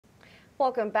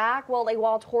Welcome back. Well, a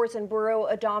wild horse and burro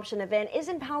adoption event is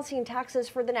in Palestine, Texas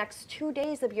for the next 2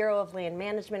 days. The Bureau of Land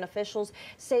Management officials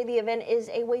say the event is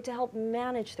a way to help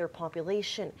manage their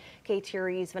population.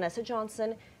 KTRE's Vanessa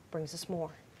Johnson brings us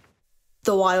more.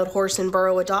 The wild horse and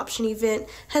burro adoption event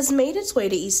has made its way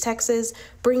to East Texas,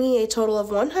 bringing a total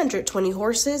of 120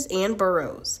 horses and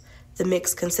burros. The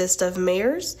mix consists of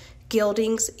mares,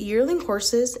 geldings, yearling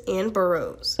horses, and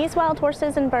burros. These wild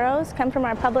horses and burros come from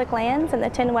our public lands in the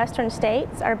 10 western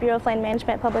states, our Bureau of Land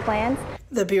Management public lands.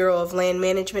 The Bureau of Land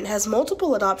Management has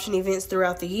multiple adoption events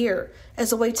throughout the year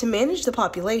as a way to manage the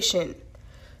population.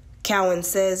 Cowan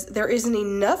says there isn't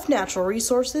enough natural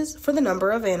resources for the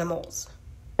number of animals.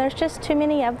 There's just too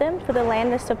many of them for the land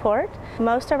to support.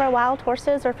 Most of our wild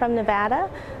horses are from Nevada.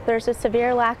 There's a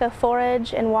severe lack of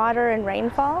forage and water and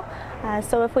rainfall.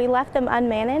 So if we left them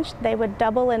unmanaged, they would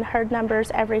double in herd numbers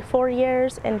every 4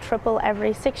 years and triple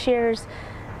every 6 years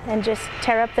and just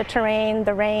tear up the terrain,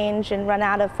 the range, and run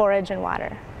out of forage and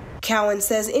water. Cowan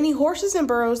says any horses and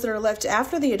burros that are left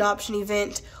after the adoption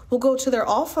event will go to their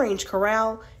off-range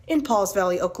corral in Pauls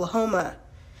Valley, Oklahoma.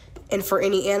 And for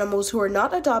any animals who are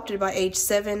not adopted by age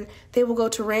 7, they will go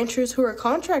to ranchers who are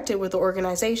contracted with the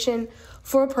organization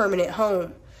for a permanent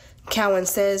home. Cowan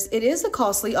says it is a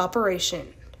costly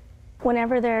operation.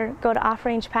 Whenever they go to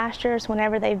off-range pastures,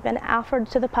 whenever they've been offered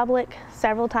to the public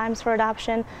several times for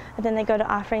adoption, and then they go to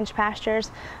off-range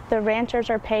pastures, the ranchers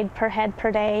are paid per head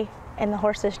per day, and the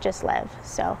horses just live.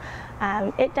 So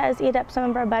it does eat up some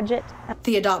of our budget.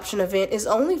 The adoption event is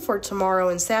only for tomorrow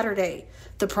and Saturday.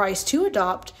 The price to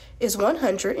adopt is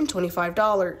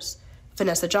 $125.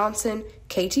 Vanessa Johnson,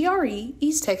 KTRE,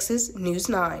 East Texas News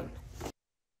 9.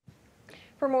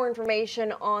 For more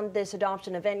information on this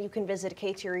adoption event, you can visit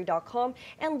KTRE.com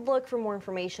and look for more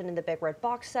information in the big red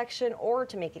box section, or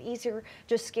to make it easier,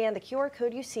 just scan the QR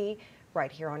code you see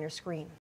right here on your screen.